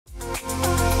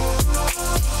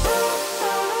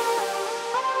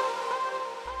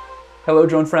Hello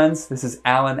drone friends, this is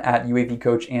Alan at UAV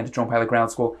Coach and Drone Pilot Ground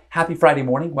School. Happy Friday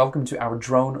morning, welcome to our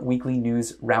Drone Weekly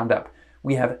News Roundup.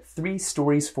 We have 3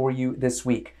 stories for you this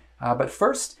week. But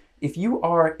first, if you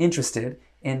are interested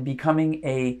in becoming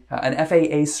an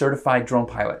FAA certified drone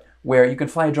pilot, where you can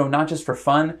fly a drone not just for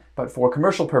fun, but for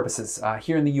commercial purposes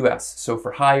here in the US. So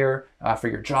for hire, for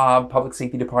your job, public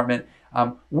safety department,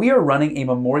 we are running a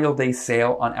Memorial Day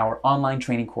sale on our online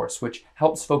training course, which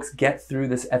helps folks get through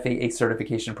this FAA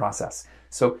certification process.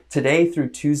 So today through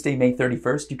Tuesday, May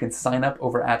 31st, you can sign up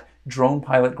over at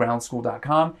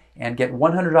dronepilotgroundschool.com and get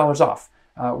 $100 off.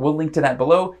 We'll link to that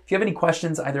below. If you have any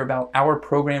questions either about our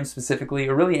program specifically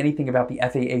or really anything about the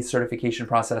FAA certification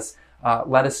process,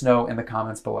 let us know in the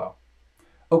comments below.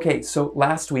 Okay, so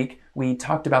last week we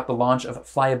talked about the launch of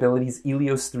Flyability's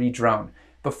Elios 3 drone.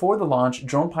 Before the launch,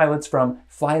 drone pilots from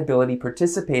Flyability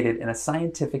participated in a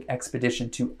scientific expedition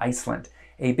to Iceland.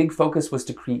 A big focus was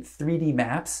to create 3D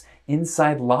maps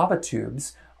inside lava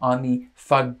tubes on the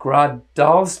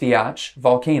Fagradalsfjall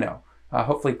Volcano.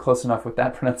 Hopefully close enough with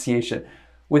that pronunciation.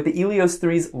 With the Elios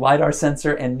 3's LiDAR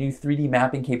sensor and new 3D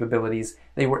mapping capabilities,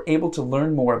 they were able to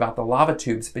learn more about the lava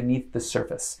tubes beneath the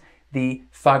surface. The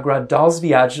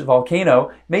Fagradalsfjall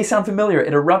Volcano may sound familiar.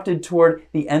 It erupted toward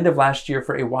the end of last year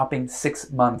for a whopping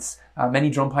 6 months. Many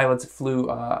drone pilots flew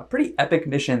pretty epic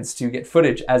missions to get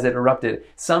footage as it erupted.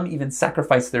 Some even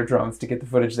sacrificed their drones to get the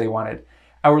footage they wanted.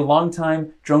 Our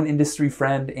longtime drone industry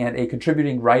friend and a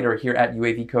contributing writer here at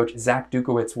UAV Coach, Zach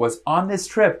Dukowitz, was on this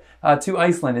trip to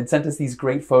Iceland and sent us these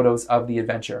great photos of the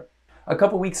adventure. A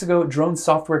couple weeks ago, drone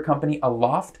software company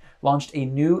Aloft launched a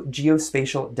new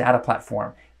geospatial data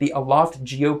platform. The Aloft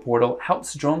Geo Portal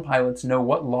helps drone pilots know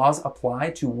what laws apply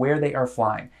to where they are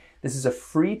flying. This is a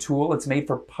free tool. It's made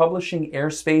for publishing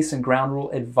airspace and ground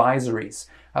rule advisories.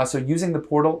 So using the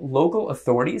portal, local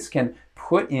authorities can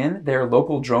put in their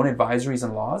local drone advisories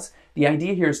and laws. The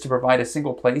idea here is to provide a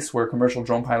single place where commercial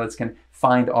drone pilots can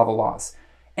find all the laws.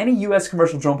 Any US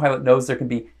commercial drone pilot knows there can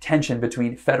be tension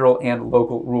between federal and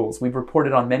local rules. We've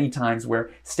reported on many times where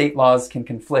state laws can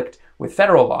conflict with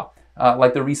federal law,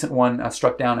 like the recent one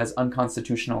struck down as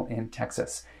unconstitutional in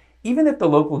Texas. Even if the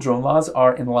local drone laws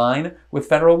are in line with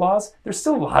federal laws, there's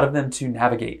still a lot of them to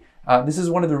navigate. This is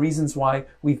one of the reasons why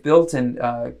we've built and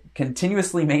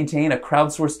continuously maintain a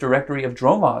crowdsourced directory of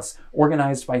drone laws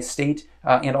organized by state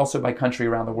and also by country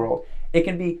around the world. It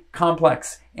can be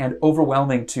complex and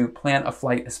overwhelming to plan a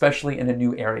flight, especially in a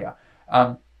new area.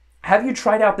 Have you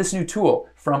tried out this new tool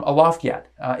from Aloft yet?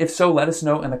 If so, let us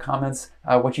know in the comments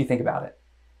what you think about it.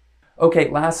 Okay,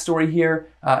 last story here.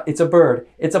 It's a bird.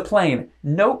 It's a plane.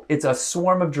 Nope, it's a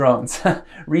swarm of drones.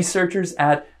 Researchers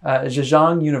at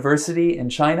Zhejiang University in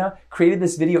China created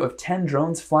this video of 10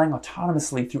 drones flying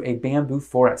autonomously through a bamboo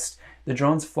forest. The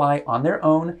drones fly on their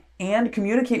own and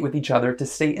communicate with each other to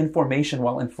stay in formation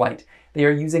while in flight. They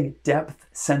are using depth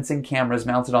sensing cameras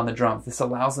mounted on the drones. This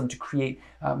allows them to create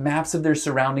maps of their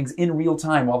surroundings in real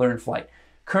time while they're in flight.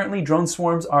 Currently, drone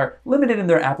swarms are limited in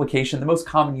their application. The most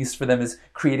common use for them is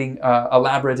creating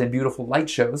elaborate and beautiful light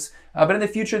shows. But in the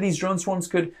future, these drone swarms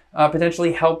could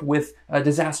potentially help with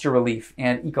disaster relief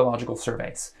and ecological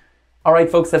surveys. All right,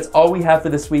 folks, that's all we have for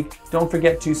this week. Don't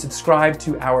forget to subscribe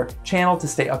to our channel to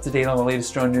stay up to date on the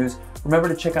latest drone news. Remember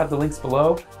to check out the links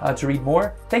below to read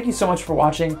more. Thank you so much for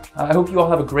watching. I hope you all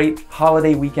have a great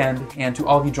holiday weekend. And to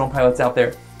all of you drone pilots out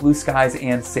there, blue skies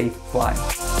and safe flying.